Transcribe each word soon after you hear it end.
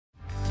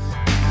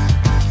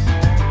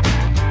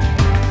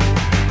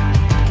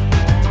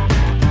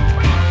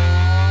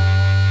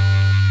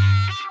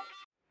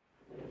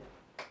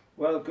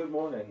Good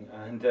morning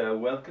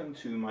and welcome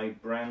to my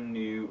brand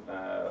new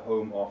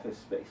home office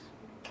space.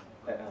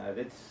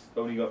 It's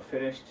only got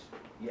finished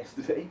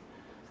yesterday,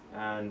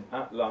 and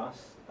at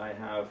last I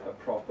have a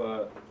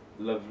proper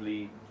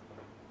lovely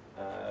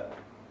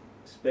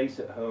space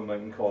at home I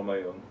can call my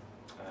own.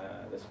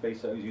 The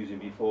space I was using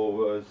before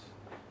was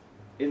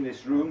in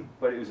this room,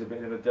 but it was a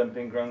bit of a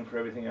dumping ground for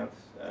everything else,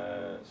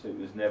 so it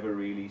was never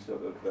really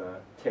sort of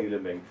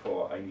tailor-made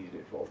for what I needed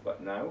it for.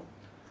 But now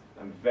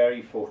I'm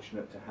very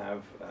fortunate to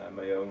have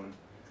my own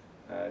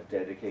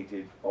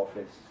dedicated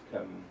office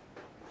come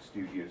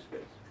studio space.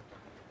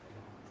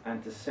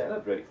 And to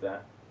celebrate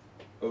that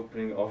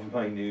opening of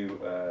my new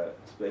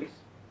space,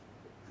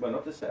 well,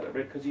 not to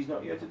celebrate because he's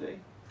not here today.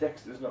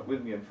 Dexter's not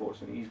with me,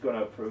 unfortunately. He's gone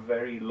out for a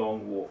very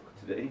long walk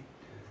today.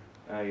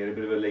 He had a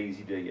bit of a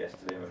lazy day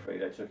yesterday, I'm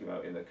afraid. I took him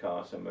out in the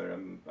car somewhere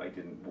and I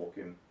didn't walk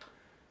him.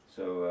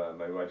 So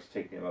my wife's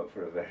taking him out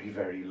for a very,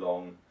 very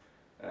long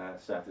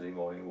Saturday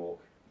morning walk.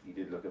 He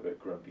did look a bit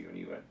grumpy when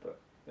he went, but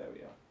there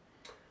we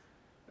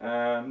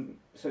are.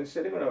 So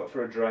instead of going out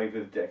for a drive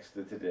with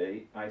Dexter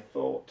today, I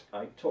thought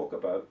I'd talk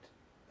about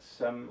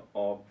some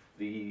of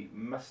the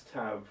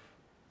must-have,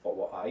 or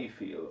what I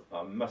feel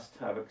are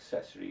must-have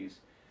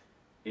accessories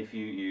if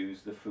you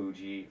use the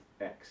Fuji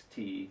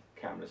X-T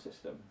camera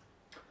system.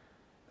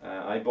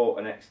 I bought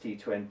an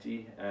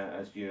X-T20,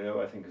 as you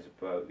know, I think it's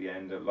about the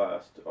end of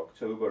last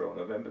October or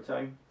November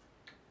time,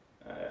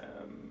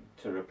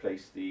 to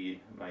replace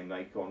my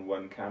Nikon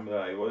 1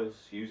 camera I was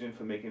using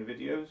for making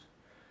videos.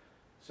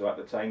 So at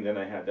the time then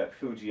I had that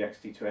Fuji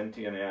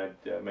X-T20 and I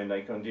had my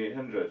Nikon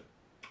D800.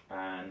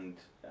 And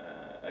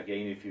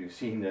again, if you've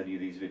seen any of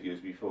these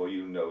videos before,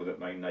 you'll know that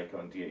my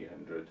Nikon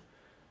D800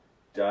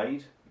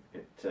 died.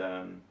 It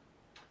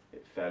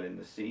fell in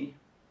the sea.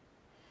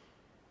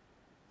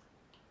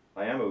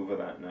 I am over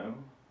that now,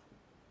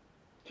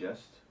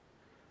 just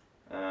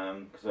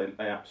because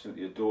I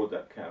absolutely adored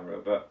that camera,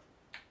 but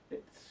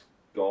it's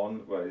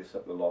gone. Well, it's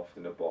up the loft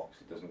in a box,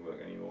 it doesn't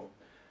work anymore.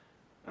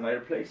 And I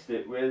replaced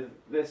it with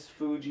this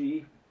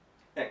Fuji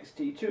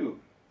X-T2.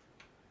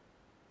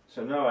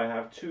 So now I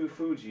have two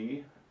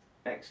Fuji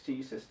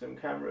X-T system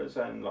cameras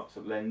and lots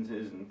of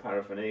lenses and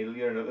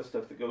paraphernalia and other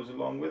stuff that goes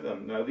along with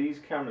them. Now these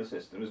camera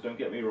systems, don't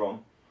get me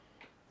wrong,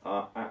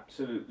 are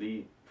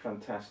absolutely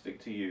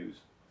fantastic to use.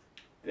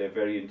 They're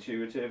very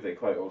intuitive, they're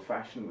quite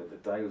old-fashioned with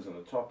the dials on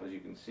the top, as you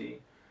can see.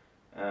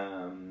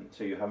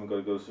 So you haven't got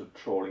to go sort of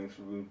trawling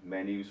through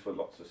menus for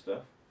lots of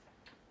stuff.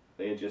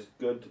 They are just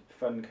good,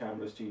 fun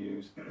cameras to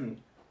use,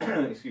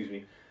 excuse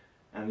me,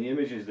 and the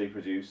images they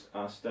produce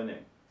are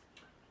stunning.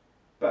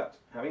 But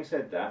having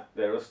said that,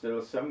 there are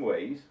still some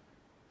ways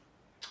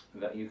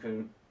that you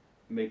can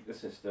make the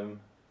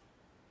system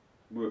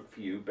work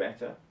for you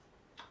better,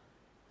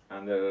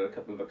 and there are a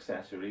couple of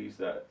accessories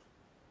that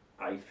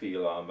I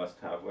feel are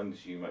must-have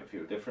ones. You might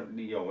feel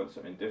differently or want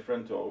something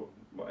different or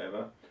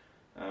whatever.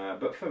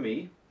 But for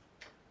me,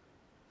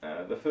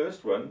 the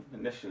first one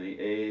initially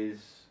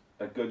is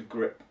a good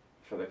grip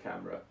for the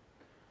camera.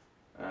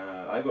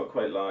 I've got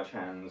quite large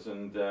hands,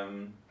 and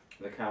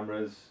the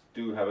cameras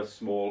do have a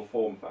small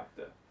form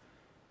factor,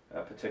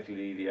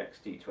 particularly the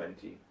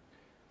X-T20.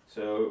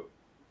 So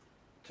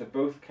to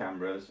both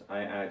cameras I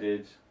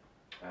added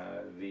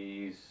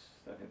these,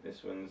 I think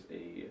this one's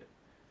a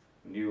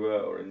newer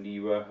or a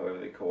Niwa, however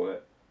they call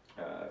it,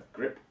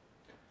 grip.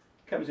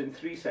 Comes in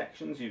three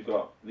sections. You've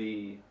got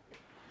the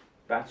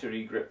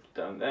battery grip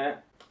down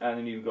there, and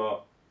then you've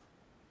got,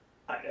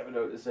 I never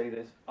know how to say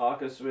this,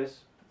 Arca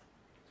Swiss,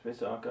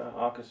 Swiss Arca,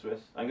 Arca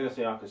Swiss, I'm going to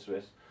say Arca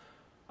Swiss,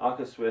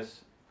 Arca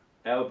Swiss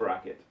L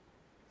bracket.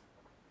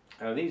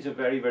 Now these are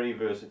very, very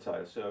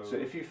versatile, so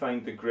if you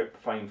find the grip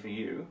fine for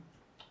you,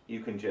 you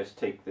can just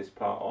take this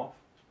part off.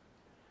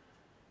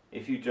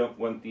 If you don't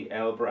want the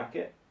L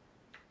bracket,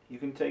 you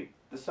can take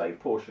the side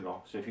portion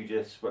off. So if you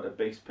just want a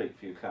base plate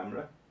for your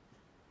camera,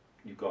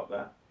 you've got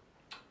that.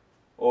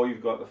 Or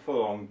you've got the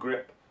full-on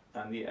grip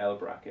and the L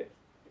bracket.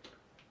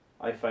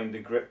 I find the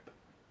grip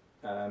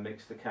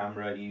makes the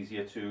camera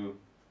easier to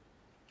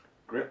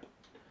grip.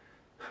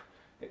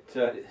 It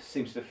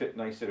seems to fit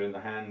nicer in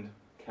the hand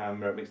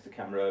camera. It makes the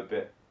camera a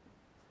bit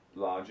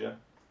larger.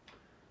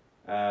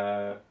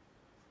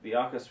 The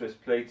Arca Swiss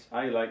plates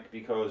I like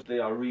because they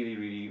are really,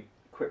 really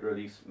quick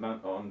release,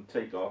 mount on,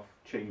 take off,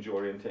 change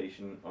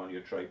orientation on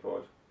your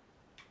tripod.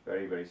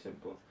 Very, very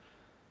simple.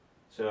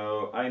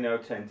 So I now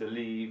tend to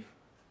leave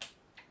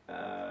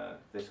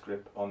this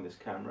grip on this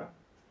camera.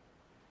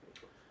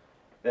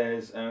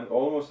 There's an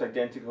almost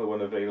identical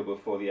one available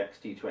for the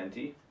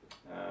X-T20,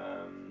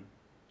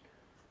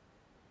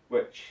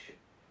 which,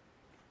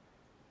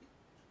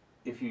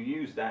 if you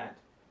use that,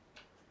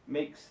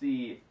 makes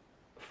the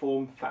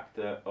form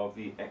factor of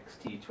the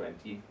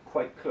X-T20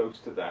 quite close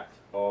to that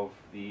of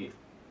the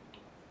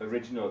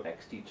original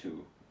X-T2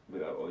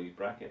 without all these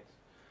brackets.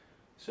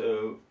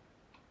 So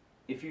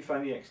if you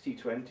find the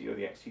X-T20 or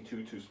the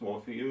X-T2 too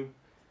small for you,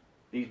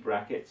 these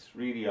brackets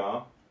really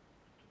are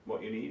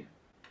what you need.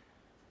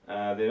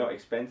 They're not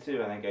expensive.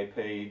 I think I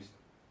paid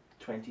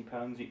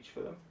 £20 each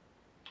for them.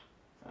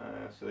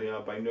 So they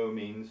are by no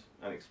means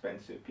an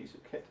expensive piece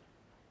of kit,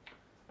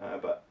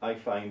 but I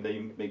find they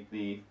make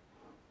the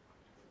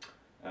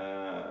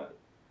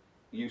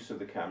use of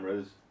the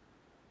cameras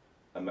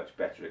a much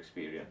better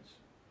experience.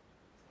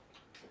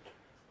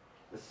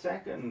 The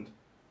second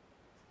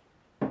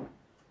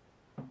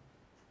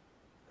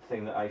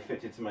thing that I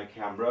fitted to my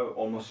camera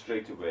almost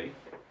straight away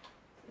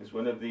is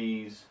one of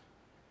these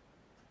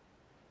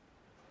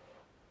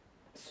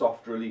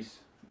soft release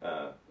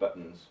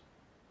buttons.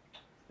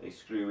 They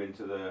screw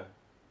into the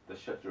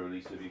shutter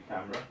release of your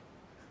camera.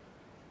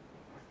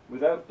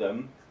 Without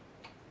them,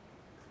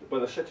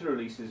 well, the shutter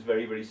release is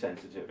very, very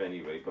sensitive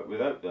anyway, but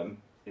without them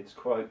it's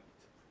quite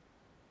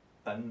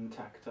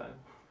untactile.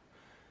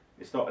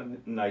 It's not a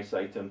nice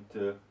item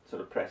to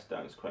sort of press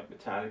down. It's quite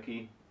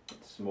metallic-y,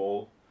 it's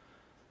small.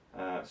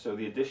 So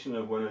the addition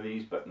of one of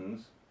these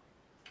buttons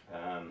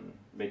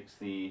makes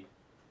the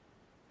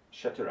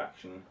shutter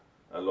action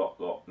a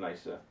lot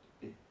nicer.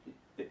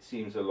 It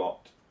seems a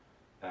lot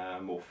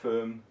more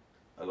firm,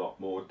 a lot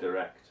more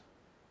direct,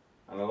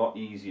 and a lot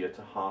easier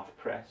to half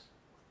press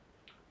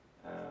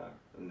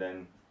and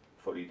then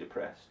fully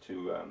depress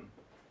to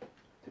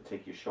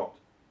take your shot.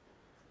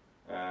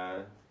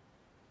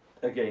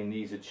 Again,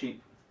 these are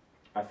cheap.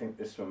 I think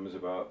this one was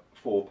about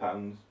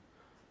 £4,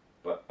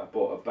 but I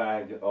bought a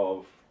bag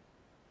of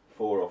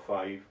 4 or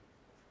 5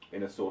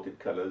 in assorted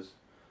colours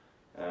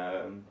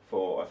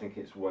for, I think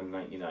it's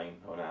 £1.99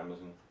 on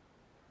Amazon.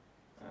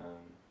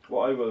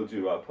 What I will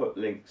do, I'll put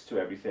links to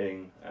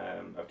everything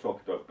I've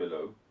talked about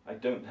below. I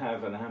don't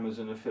have an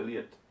Amazon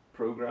affiliate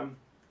program,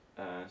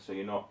 so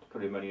you're not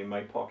putting money in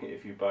my pocket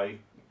if you buy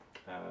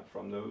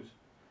from those.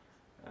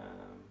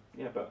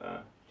 Yeah,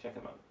 but check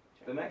them out.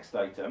 The next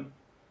item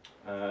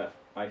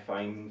I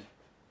find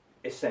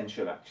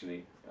essential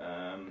actually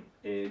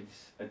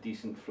is a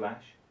decent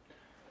flash.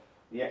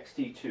 The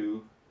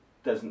X-T2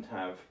 doesn't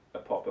have a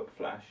pop-up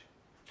flash.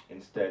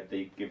 Instead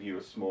they give you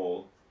a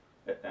small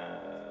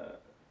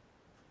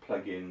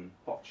plug-in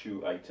hot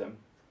shoe item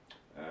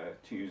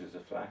to use as a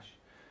flash.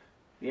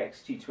 The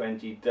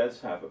X-T20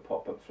 does have a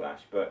pop-up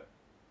flash, but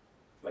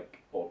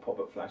like all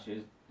pop-up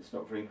flashes, it's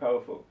not very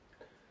powerful.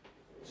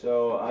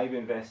 So I've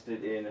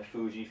invested in a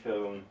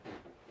Fujifilm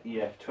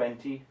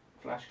EF20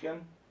 flash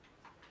gun,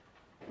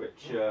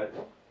 which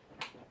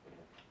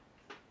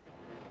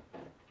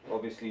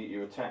obviously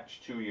you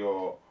attach to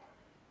your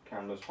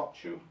camera's hot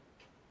shoe.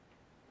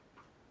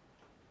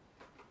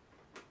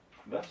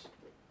 Thus,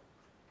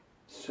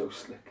 so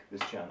slick,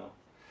 this channel.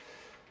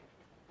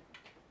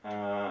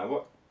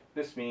 What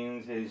this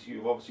means is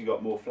you've obviously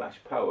got more flash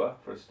power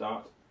for a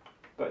start,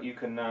 but you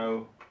can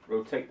now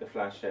rotate the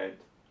flash head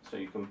so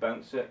you can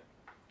bounce it.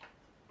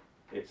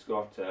 It's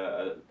got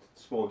a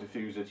small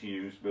diffuser to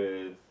use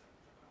with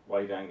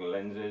wide angle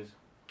lenses.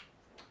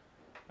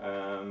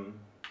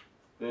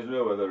 There's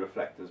no other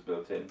reflectors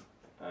built in,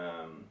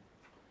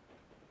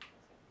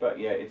 but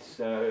yeah, it's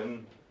a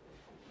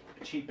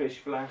cheapish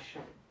flash.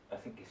 I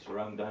think it's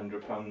around the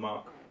 £100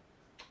 mark,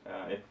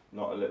 if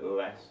not a little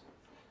less.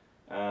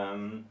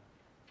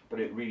 But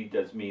it really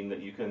does mean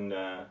that you can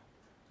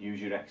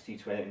use your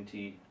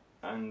X-T20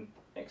 and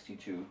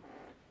X-T2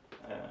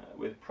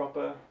 with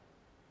proper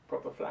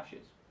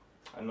flashes,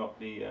 and not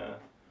the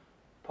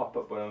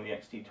pop-up one on the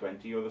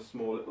X-T20 or the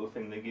small little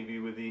thing they give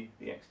you with the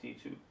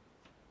X-T2.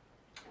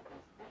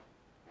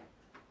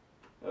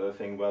 Another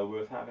thing well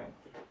worth having.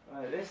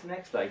 This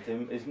next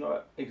item is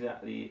not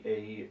exactly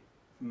a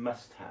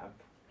must-have,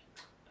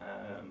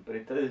 but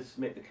it does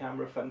make the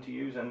camera fun to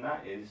use, and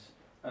that is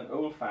an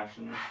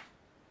old-fashioned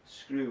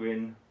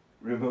screw-in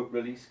remote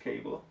release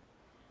cable.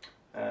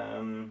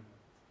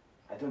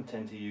 I don't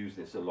tend to use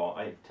this a lot.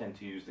 I tend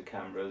to use the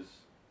camera's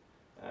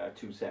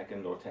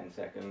 2-second or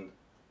 10-second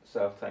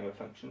self-timer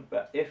function,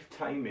 but if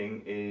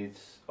timing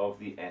is of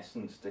the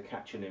essence to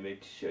catch an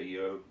image, so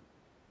you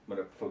want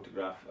to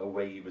photograph a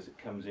wave as it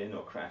comes in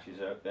or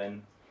crashes out,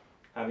 then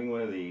having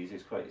one of these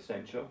is quite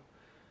essential.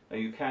 Now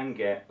you can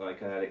get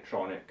like an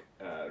electronic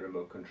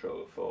remote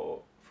control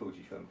for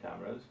Fujifilm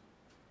cameras,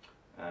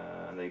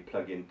 and they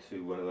plug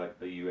into one of like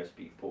the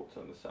USB ports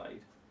on the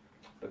side.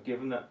 But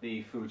given that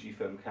the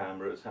Fujifilm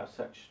cameras have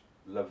such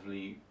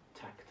lovely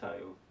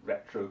tactile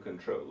retro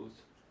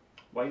controls,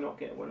 why not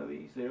get one of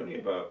these? They're only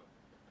about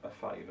a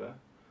 £5.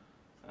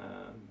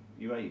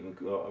 You might even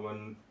got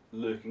one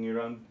lurking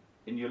around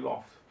in your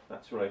loft.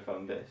 That's where I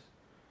found this,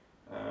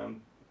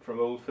 from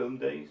old film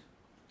days.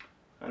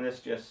 And this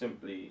just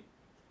simply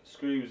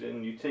screws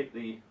in. You take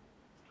the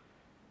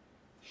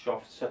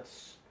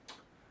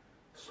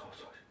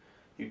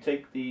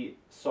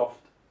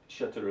soft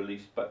shutter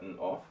release button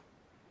off,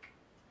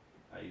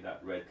 i.e.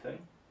 that red thing,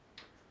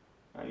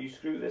 and you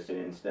screw this in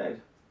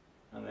instead.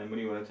 And then when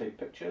you want to take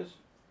pictures,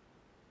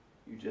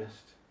 you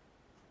just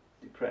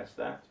depress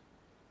that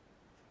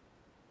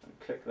and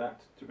click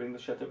that to bring the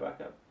shutter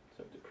back up.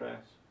 So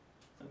depress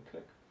and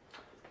click.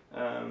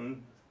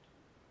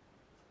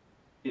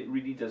 It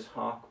really does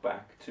hark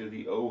back to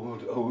the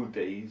old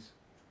days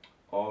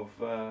of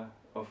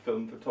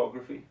film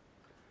photography.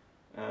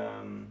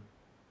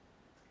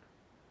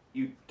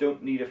 You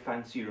don't need a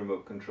fancy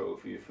remote control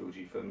for your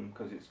Fujifilm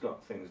because it's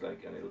got things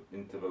like an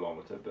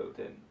intervalometer built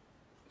in,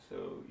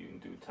 so you can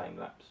do time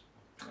lapse.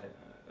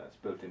 That's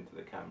built into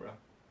the camera.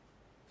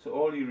 So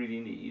all you really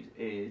need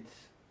is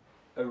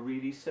a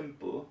really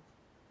simple,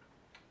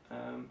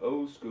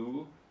 old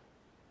school,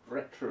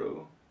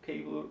 retro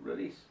cable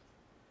release.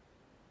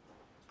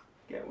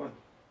 Get one,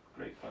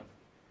 great fun.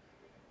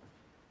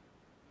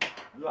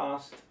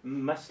 Last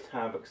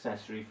must-have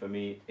accessory for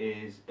me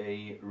is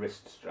a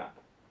wrist strap.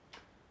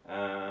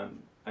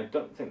 I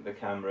don't think the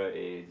camera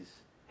is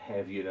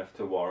heavy enough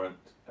to warrant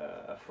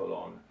a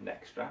full-on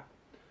neck strap,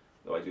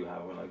 though I do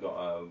have one. I got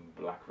a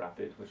Black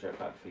Rapid, which I've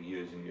had for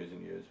years and years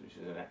and years, which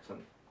is an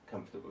excellent,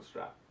 comfortable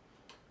strap.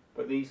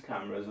 But these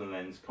cameras and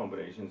lens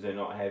combinations, they're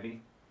not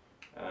heavy,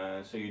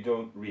 so you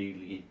don't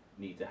really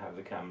need to have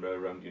the camera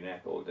around your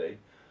neck all day.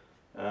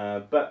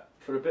 But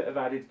for a bit of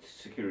added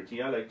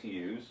security, I like to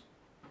use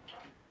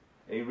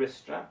a wrist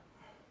strap,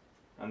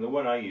 and the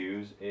one I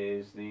use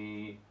is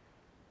the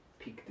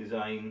Peak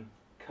Design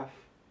cuff,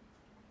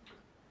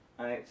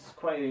 and it's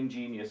quite an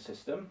ingenious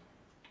system.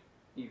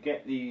 You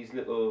get these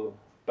little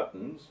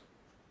buttons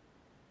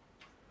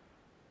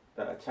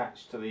that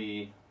attach to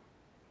the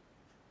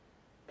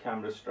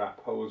camera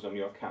strap holes on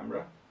your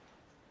camera,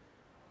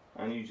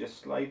 and you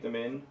just slide them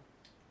in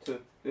to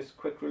this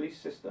quick release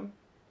system.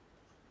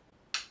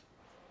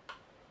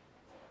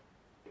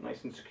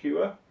 Nice and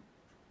secure,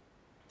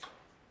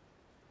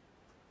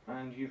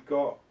 and you've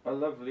got a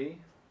lovely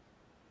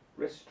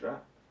wrist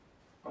strap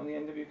on the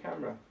end of your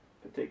camera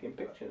for taking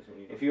pictures.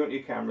 If you want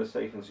your camera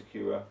safe and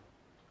secure,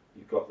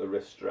 you've got the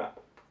wrist strap.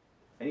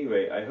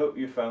 Anyway, I hope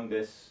you found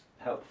this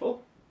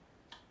helpful.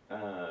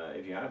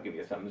 If you have, give me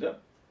a thumbs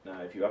up.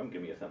 If you haven't,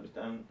 give me a thumbs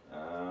down.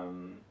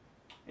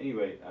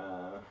 Anyway,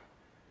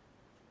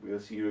 we'll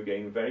see you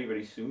again very,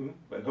 very soon,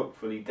 when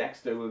hopefully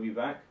Dexter will be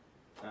back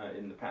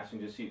in the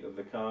passenger seat of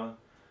the car.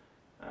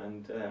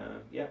 And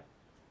yeah,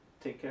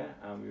 take care,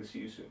 and we'll see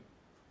you soon.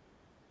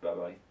 Bye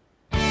bye.